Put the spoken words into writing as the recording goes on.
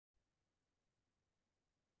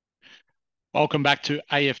Welcome back to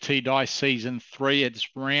AFT Dice Season 3. It's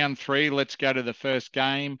round 3. Let's go to the first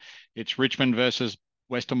game. It's Richmond versus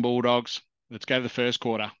Western Bulldogs. Let's go to the first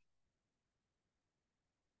quarter.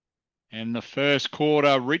 And the first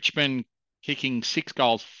quarter, Richmond kicking 6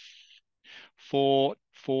 goals,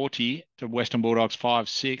 440 to Western Bulldogs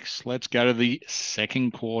 5-6. Let's go to the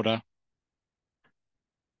second quarter.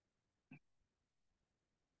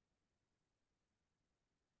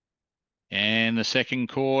 And the second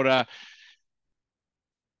quarter,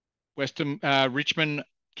 Richmond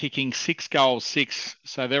kicking 6 goals, 6.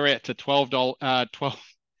 So they're out to 12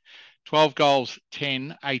 goals,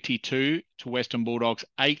 10, 82 to Western Bulldogs,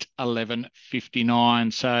 8, 11,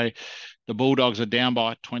 59. So the Bulldogs are down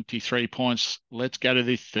by 23 points. Let's go to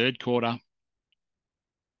the third quarter.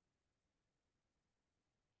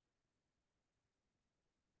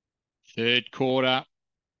 Third quarter,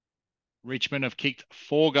 Richmond have kicked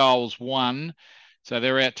 4 goals, 1. So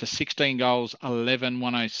they're out to 16 goals, 11,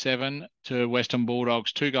 107 to Western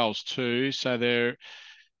Bulldogs, 2 goals, 2. So they're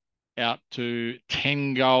out to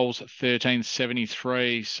 10 goals, 13,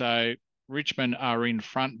 73. So Richmond are in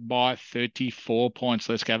front by 34 points.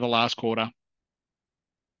 Let's go to the last quarter.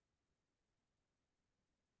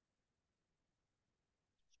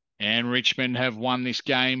 And Richmond have won this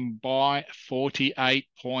game by 48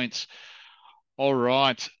 points. All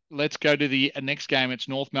right, let's go to the next game. It's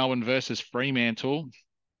North Melbourne versus Fremantle.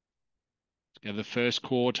 Let's go to the first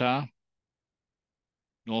quarter.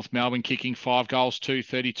 North Melbourne kicking 5 goals, 2,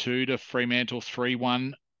 32 to Fremantle,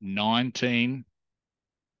 3-1, 19.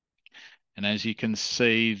 And as you can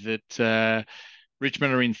see that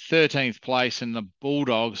Richmond are in 13th place and the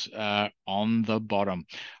Bulldogs are on the bottom.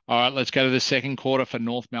 All right, let's go to the second quarter for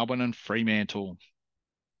North Melbourne and Fremantle.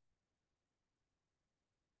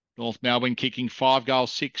 North Melbourne kicking 5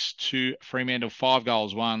 goals, 6 to Fremantle, 5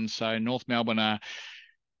 goals, 1. So North Melbourne are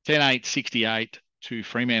 10-8, 68 to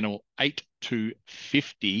Fremantle,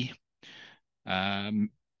 8-50.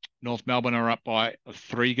 North Melbourne are up by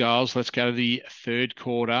 3 goals. Let's go to the third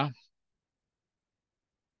quarter.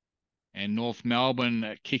 And North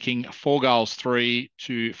Melbourne kicking 4 goals, 3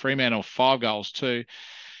 to Fremantle, 5 goals, 2.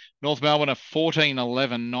 North Melbourne are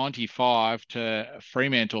 14-11, 95 to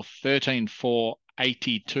Fremantle, 13-4,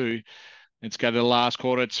 82. Let's go to the last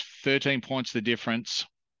quarter. It's 13 points the difference.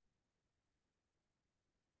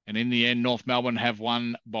 And in the end, North Melbourne have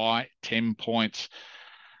won by 10 points.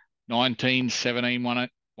 19-17,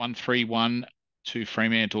 131 to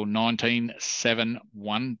Fremantle, 19-7,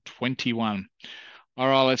 121. All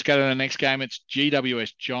right, let's go to the next game. It's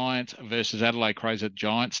GWS Giants versus Adelaide Crows at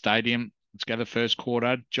Giants Stadium. Let's go to the first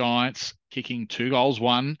quarter. Giants kicking 2 goals,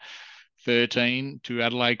 1, 13 to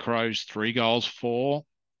Adelaide Crows, 3 goals, 4.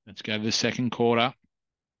 Let's go to the second quarter.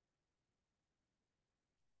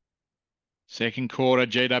 Second quarter,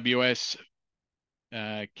 GWS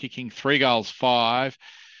kicking 3 goals, 5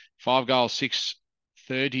 goals, 6,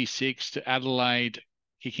 36 to Adelaide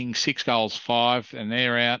kicking 6 goals, 5, and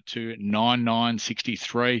they're out to 9-9,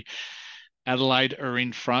 63. Adelaide are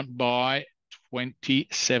in front by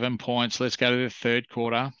 27 points. Let's go to the third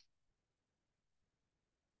quarter.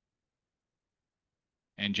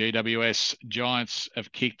 And GWS Giants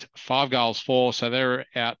have kicked 5 goals, 4, so they're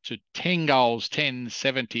out to 10 goals, 10,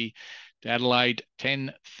 70 to Adelaide,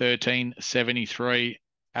 10, 13, 73.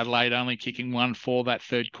 Adelaide only kicking 1 for that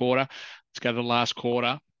third quarter. Let's go to the last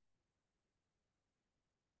quarter.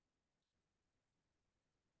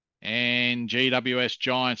 And GWS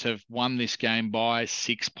Giants have won this game by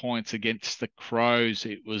 6 points against the Crows.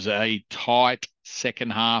 It was a tight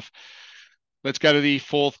second half. Let's go to the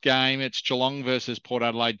fourth game. It's Geelong versus Port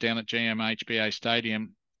Adelaide down at GMHBA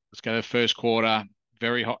Stadium. Let's go to the first quarter.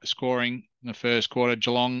 Very high scoring in the first quarter.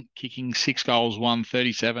 Geelong kicking 6 goals, 1,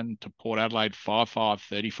 37 to Port Adelaide, 5-5,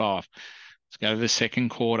 35. Let's go to the second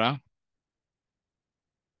quarter.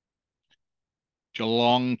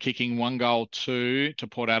 Geelong kicking 1 goal, 2 to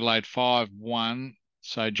Port Adelaide, 5-1.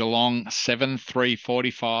 So Geelong 7-3,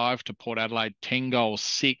 45 to Port Adelaide, 10 goals,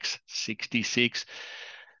 6, 66.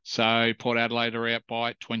 So Port Adelaide are out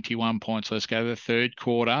by 21 points. Let's go to the third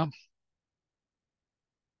quarter.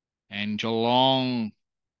 And Geelong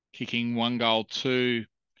kicking 1 goal, 2.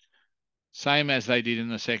 Same as they did in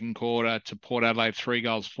the second quarter to Port Adelaide, 3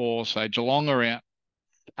 goals, 4. So Geelong are out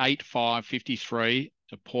 8-5, 53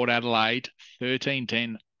 to Port Adelaide,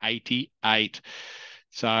 13-10, 88.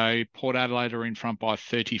 So Port Adelaide are in front by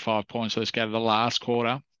 35 points. Let's go to the last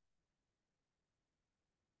quarter.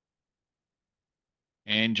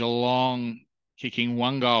 And Geelong kicking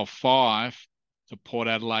 1 goal, 5 to Port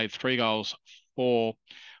Adelaide, 3 goals, 4.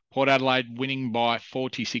 Port Adelaide winning by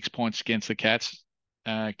 46 points against the Cats.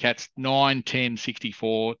 Cats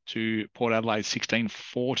 9-10-64 to Port Adelaide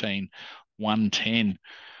 16-14, 110.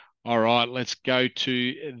 All right, let's go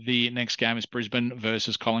to the next game. It's Brisbane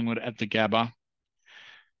versus Collingwood at the Gabba.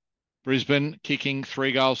 Brisbane kicking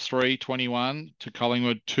 3 goals, 3-21 to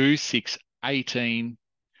Collingwood 2-6-18.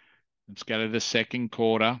 Let's go to the second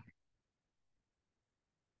quarter.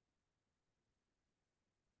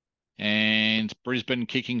 And Brisbane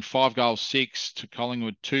kicking 5 goals, 6 to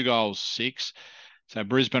Collingwood 2 goals, 6. So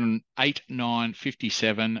Brisbane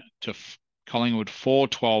 8-9-57 to Collingwood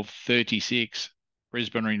 4-12-36.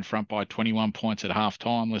 Brisbane are in front by 21 points at half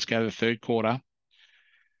time. Let's go to the third quarter.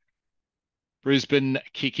 Brisbane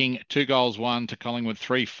kicking 2 goals, 1 to Collingwood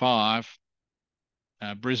 3-5.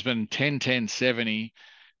 Brisbane 10-10-70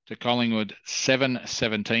 to Collingwood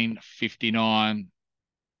 7-17-59.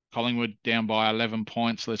 Collingwood down by 11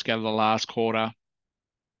 points. Let's go to the last quarter.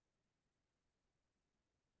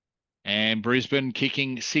 And Brisbane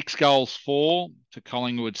kicking 6 goals, 4 to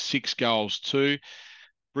Collingwood 6 goals, 2.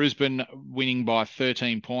 Brisbane winning by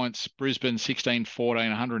 13 points. Brisbane 16-14,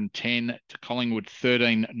 110 to Collingwood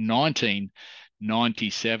 13-19,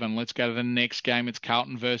 97. Let's go to the next game. It's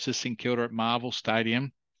Carlton versus St Kilda at Marvel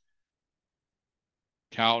Stadium.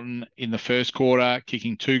 Carlton in the first quarter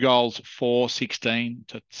kicking 2 goals, 4-16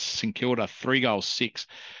 to St Kilda 3 goals, 6-24.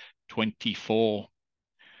 Let's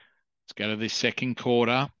go to the second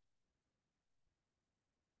quarter.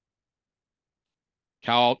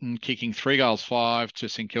 Carlton kicking 3 goals, 5 to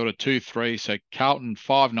St Kilda 2-3. So Carlton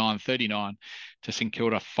 5-9-39 to St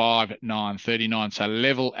Kilda 5-9-39. So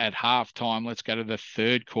level at half time. Let's go to the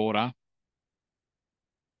third quarter.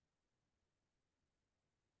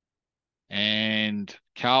 And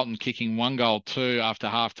Carlton kicking 1 goal, 2 after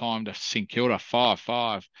half time to St Kilda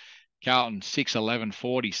 5-5. Carlton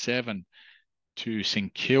 6-11-47 to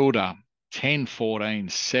St Kilda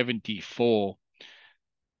 10-14-74.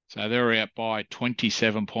 So they're out by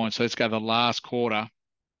 27 points. Let's go to the last quarter.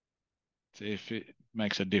 See if it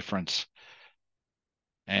makes a difference.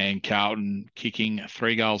 And Carlton kicking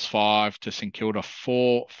 3 goals, 5 to St Kilda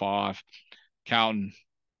 4-5. Carlton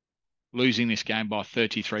losing this game by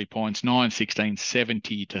 33 points,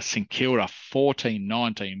 9-16-70 to St Kilda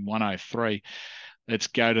 14-19, 103. Let's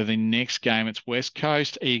go to the next game. It's West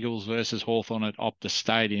Coast Eagles versus Hawthorn at Optus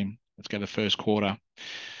Stadium. Let's go to the first quarter.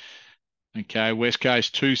 Okay, West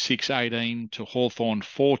Coast 2-6-18 to Hawthorn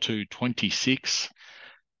 4-2-26. Let's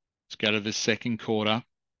go to the second quarter.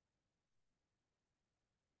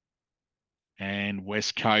 And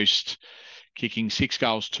West Coast kicking 6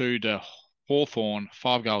 goals, 2 to Hawthorn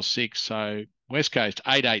 5 goals, 6. So West Coast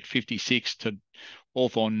 8-8-56 to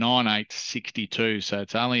Hawthorn 9-8-62. So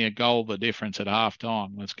it's only a goal the difference at half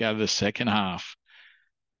time. Let's go to the second half.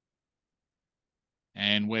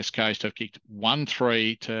 And West Coast have kicked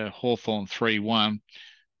 1-3 to Hawthorn 3-1.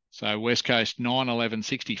 So West Coast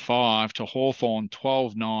 9-11-65 to Hawthorn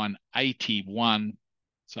 12-9-81.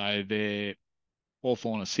 So they're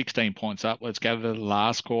Hawthorn are 16 points up. Let's go to the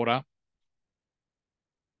last quarter.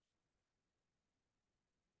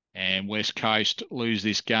 And West Coast lose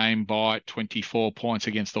this game by 24 points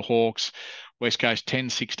against the Hawks. West Coast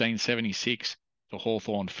 10-16-76 to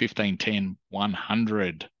Hawthorn 15-10,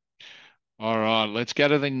 100. All right, let's go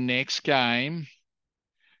to the next game.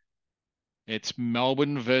 It's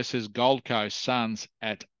Melbourne versus Gold Coast Suns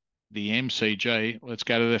at the MCG. Let's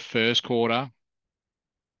go to the first quarter.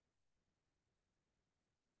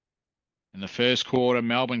 In the first quarter,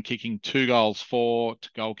 Melbourne kicking 2 goals, 4 to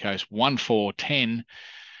Gold Coast 1-4-10.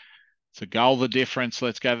 It's a goal the difference.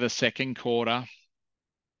 Let's go to the second quarter.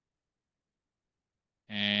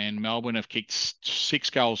 And Melbourne have kicked 6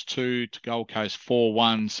 goals, 2 to Gold Coast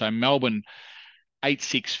 4-1. So Melbourne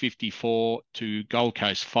 8-6-54 to Gold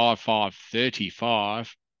Coast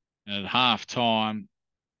 5-5-35. And at half time,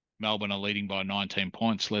 Melbourne are leading by 19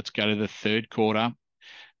 points. Let's go to the third quarter.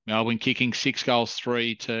 Melbourne kicking 6 goals,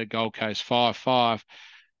 3 to Gold Coast 5-5.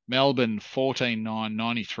 Melbourne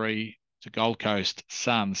 14-9-93 to Gold Coast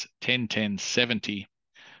Suns 10-10-70.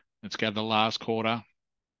 Let's go to the last quarter.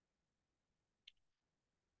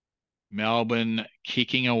 Melbourne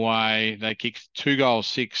kicking away. They kicked 2 goals,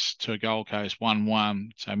 6 to Gold Coast 1-1.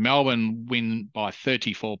 So Melbourne win by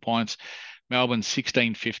 34 points. Melbourne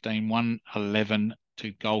 16-15, 1-11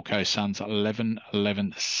 to Gold Coast Suns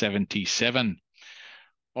 11-11-77.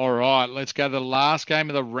 All right, let's go to the last game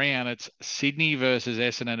of the round. It's Sydney versus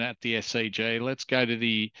Essendon at the SCG. Let's go to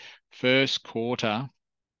the first quarter.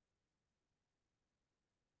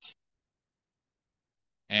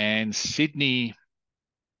 And Sydney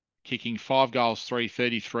kicking 5 goals,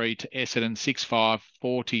 3-33 to Essendon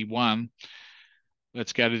 6-5-41.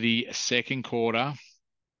 Let's go to the second quarter.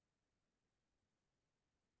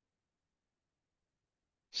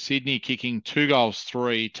 Sydney kicking 2 goals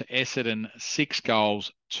 3 to Essendon 6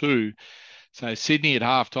 goals 2. So Sydney at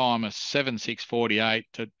halftime are 7-6 48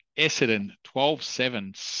 to Essendon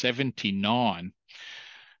 12-7 79.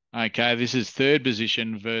 Okay, this is third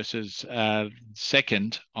position versus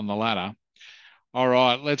second on the ladder. All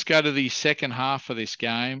right, let's go to the second half of this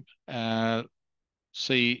game.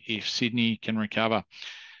 See if Sydney can recover.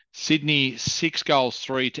 Sydney 6 goals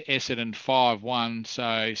 3 to Essendon 5-1.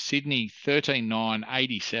 So Sydney 13-9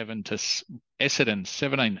 87 to Essendon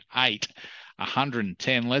 17-8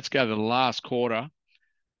 110. Let's go to the last quarter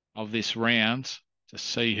of this round to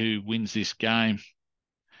see who wins this game.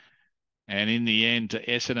 And in the end,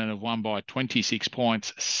 Essendon have won by 26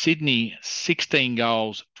 points. Sydney 16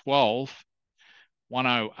 goals 12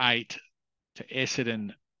 108 to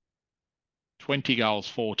Essendon 20 goals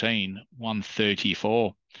 14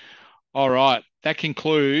 134. All right, that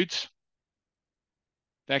concludes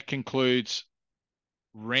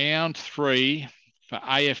round 3 for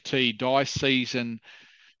AFT Dice Season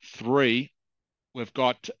 3. We've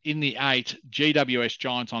got in the 8 GWS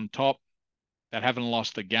Giants on top that haven't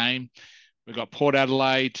lost a game. We've got Port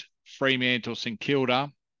Adelaide, Fremantle, St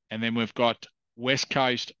Kilda, and then we've got West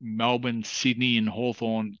Coast, Melbourne, Sydney, and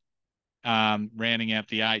Hawthorn rounding out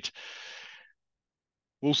the 8.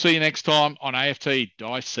 We'll see you next time on AFT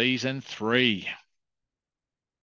Dice Season 3.